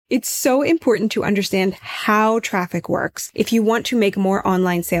It's so important to understand how traffic works if you want to make more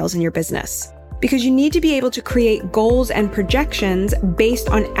online sales in your business. Because you need to be able to create goals and projections based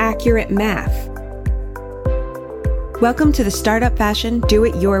on accurate math. Welcome to the Startup Fashion Do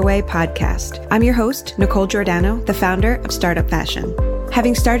It Your Way podcast. I'm your host, Nicole Giordano, the founder of Startup Fashion.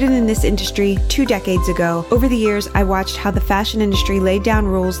 Having started in this industry 2 decades ago, over the years, I watched how the fashion industry laid down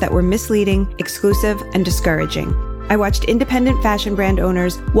rules that were misleading, exclusive, and discouraging. I watched independent fashion brand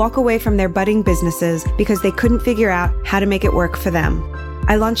owners walk away from their budding businesses because they couldn't figure out how to make it work for them.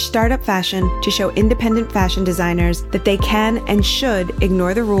 I launched Startup Fashion to show independent fashion designers that they can and should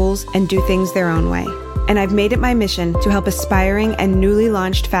ignore the rules and do things their own way. And I've made it my mission to help aspiring and newly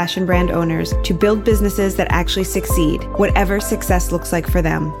launched fashion brand owners to build businesses that actually succeed, whatever success looks like for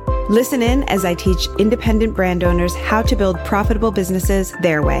them. Listen in as I teach independent brand owners how to build profitable businesses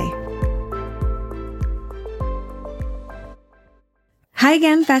their way. Hi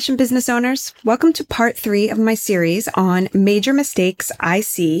again, fashion business owners. Welcome to part 3 of my series on major mistakes I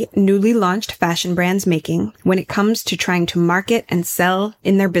see newly launched fashion brands making when it comes to trying to market and sell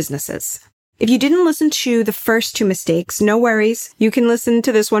in their businesses. If you didn't listen to the first 2 mistakes, no worries. You can listen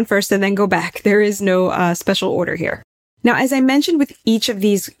to this one first and then go back. There is no special order here. Now, as I mentioned with each of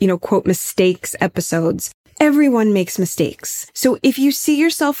these, quote, mistakes episodes, everyone makes mistakes. So if you see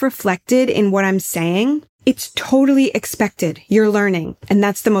yourself reflected in what I'm saying, it's totally expected. You're learning. And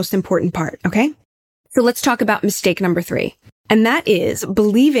that's the most important part. Okay. So let's talk about mistake number 3. And that is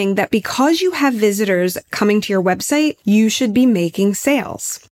believing that because you have visitors coming to your website, you should be making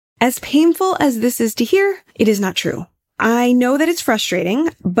sales. As painful as this is to hear, it is not true. I know that it's frustrating,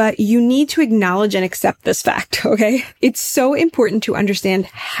 but you need to acknowledge and accept this fact, okay? It's so important to understand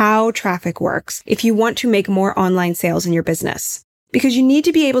how traffic works if you want to make more online sales in your business. Because you need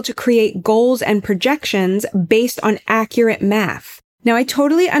to be able to create goals and projections based on accurate math. Now, I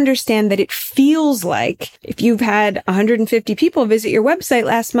totally understand that it feels like if you've had 150 people visit your website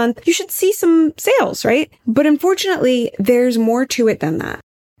last month, you should see some sales, right? But unfortunately, there's more to it than that.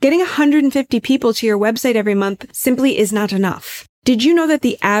 Getting 150 people to your website every month simply is not enough. Did you know that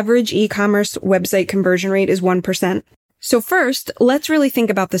the average e-commerce website conversion rate is 1%? So first, let's really think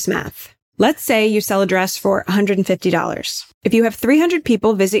about this math. Let's say you sell a dress for $150. If you have 300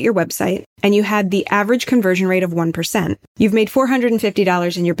 people visit your website and you had the average conversion rate of 1%, you've made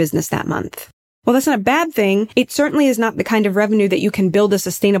 $450 in your business that month. Well, that's not a bad thing. It certainly is not the kind of revenue that you can build a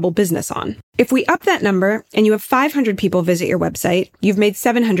sustainable business on. If we up that number and you have 500 people visit your website, you've made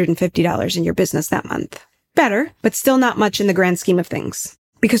 $750 in your business that month. Better, but still not much in the grand scheme of things.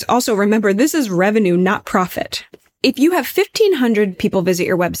 Because also remember, this is revenue, not profit. If you have 1,500 people visit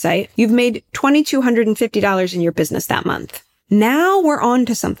your website, you've made $2,250 in your business that month. Now we're on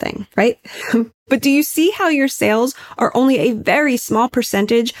to something, right? But do you see how your sales are only a very small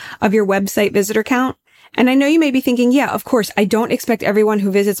percentage of your website visitor count? And I know you may be thinking, yeah, of course, I don't expect everyone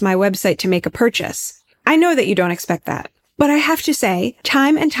who visits my website to make a purchase. I know that you don't expect that. But I have to say,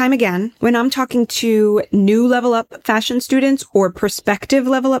 time and time again, when I'm talking to new Level Up fashion students or prospective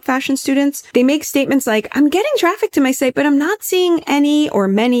Level Up fashion students, they make statements like, I'm getting traffic to my site, but I'm not seeing any or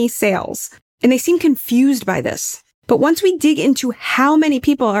many sales. And they seem confused by this. But once we dig into how many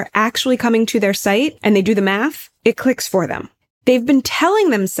people are actually coming to their site and they do the math, it clicks for them. They've been telling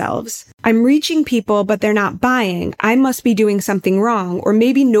themselves, I'm reaching people, but they're not buying. I must be doing something wrong, or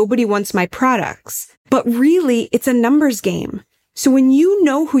maybe nobody wants my products. But really, it's a numbers game. So when you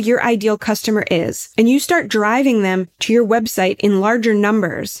know who your ideal customer is and you start driving them to your website in larger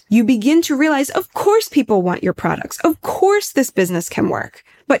numbers, you begin to realize, of course, people want your products. Of course, this business can work.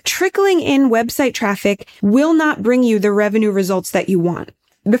 But trickling in website traffic will not bring you the revenue results that you want.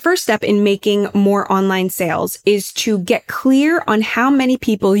 The first step in making more online sales is to get clear on how many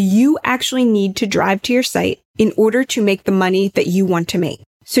people you actually need to drive to your site in order to make the money that you want to make.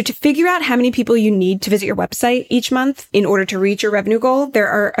 So to figure out how many people you need to visit your website each month in order to reach your revenue goal, there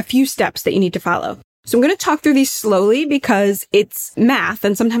are a few steps that you need to follow. So I'm going to talk through these slowly because it's math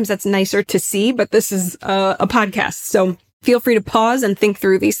and sometimes that's nicer to see, but this is a podcast. So feel free to pause and think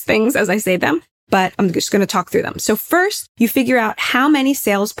through these things as I say them, but I'm just going to talk through them. So first, you figure out how many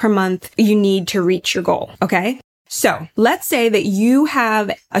sales per month you need to reach your goal. Okay. So let's say that you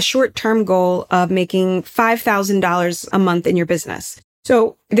have a short-term goal of making $5,000 a month in your business.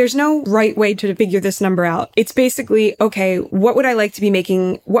 So there's no right way to figure this number out. It's basically, okay, what would I like to be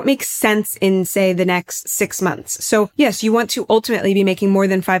making? What makes sense in, say, the next 6 months? So yes, you want to ultimately be making more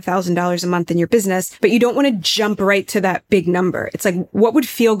than $5,000 a month in your business, but you don't want to jump right to that big number. It's like, what would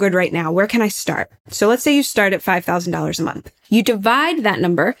feel good right now? Where can I start? So let's say you start at $5,000 a month. You divide that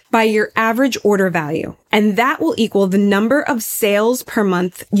number by your average order value, and that will equal the number of sales per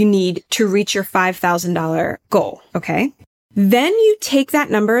month you need to reach your $5,000 goal. Okay. Then you take that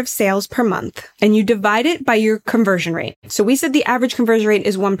number of sales per month and you divide it by your conversion rate. So we said the average conversion rate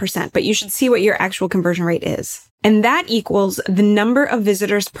is 1%, but you should see what your actual conversion rate is. And that equals the number of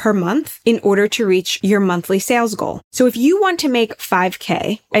visitors per month in order to reach your monthly sales goal. So if you want to make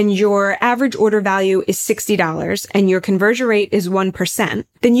 $5,000 and your average order value is $60 and your conversion rate is 1%,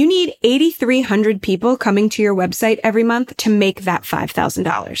 then you need 8,300 people coming to your website every month to make that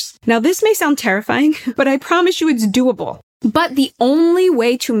 $5,000. Now, this may sound terrifying, but I promise you it's doable. But the only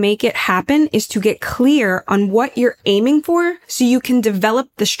way to make it happen is to get clear on what you're aiming for so you can develop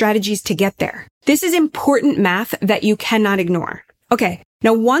the strategies to get there. This is important math that you cannot ignore. Okay,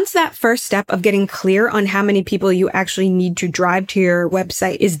 now once that first step of getting clear on how many people you actually need to drive to your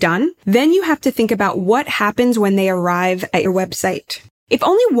website is done, then you have to think about what happens when they arrive at your website. If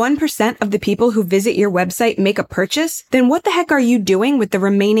only 1% of the people who visit your website make a purchase, then what the heck are you doing with the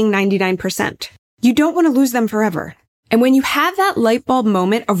remaining 99%? You don't want to lose them forever. And when you have that light bulb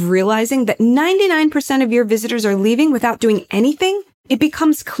moment of realizing that 99% of your visitors are leaving without doing anything, it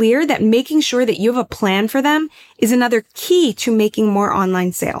becomes clear that making sure that you have a plan for them is another key to making more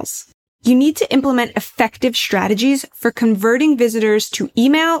online sales. You need to implement effective strategies for converting visitors to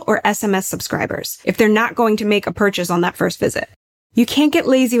email or SMS subscribers if they're not going to make a purchase on that first visit. You can't get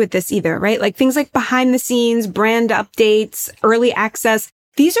lazy with this either, right? Like things like behind the scenes, brand updates, early access.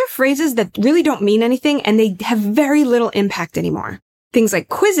 These are phrases that really don't mean anything and they have very little impact anymore. Things like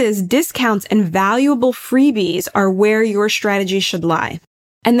quizzes, discounts, and valuable freebies are where your strategy should lie.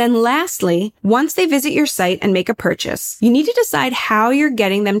 And then lastly, once they visit your site and make a purchase, you need to decide how you're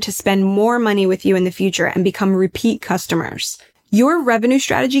getting them to spend more money with you in the future and become repeat customers. Your revenue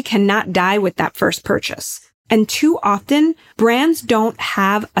strategy cannot die with that first purchase. And too often, brands don't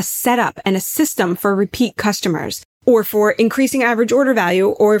have a setup and a system for repeat customers, or for increasing average order value,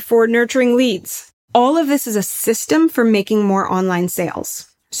 or for nurturing leads. All of this is a system for making more online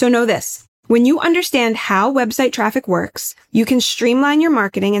sales. So know this, when you understand how website traffic works, you can streamline your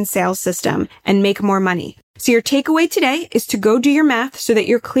marketing and sales system and make more money. So your takeaway today is to go do your math so that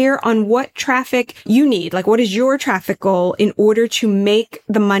you're clear on what traffic you need, like what is your traffic goal in order to make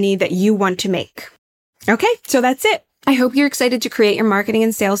the money that you want to make. Okay, so that's it. I hope you're excited to create your marketing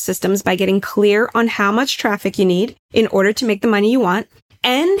and sales systems by getting clear on how much traffic you need in order to make the money you want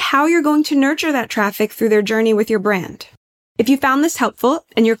and how you're going to nurture that traffic through their journey with your brand. If you found this helpful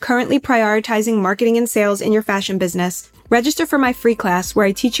and you're currently prioritizing marketing and sales in your fashion business, register for my free class where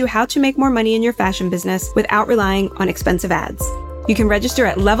I teach you how to make more money in your fashion business without relying on expensive ads. You can register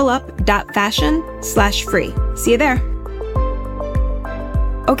at levelup.fashion/free. See you there.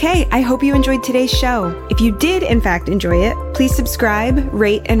 Okay, I hope you enjoyed today's show. If you did, in fact, enjoy it, please subscribe,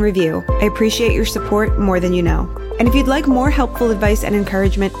 rate, and review. I appreciate your support more than you know. And if you'd like more helpful advice and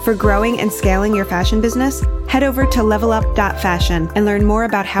encouragement for growing and scaling your fashion business, head over to levelup.fashion and learn more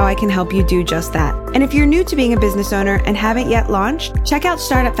about how I can help you do just that. And if you're new to being a business owner and haven't yet launched, check out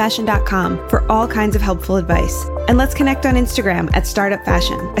startupfashion.com for all kinds of helpful advice. And let's connect on Instagram at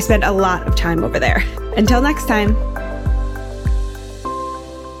startupfashion. I spend a lot of time over there. Until next time.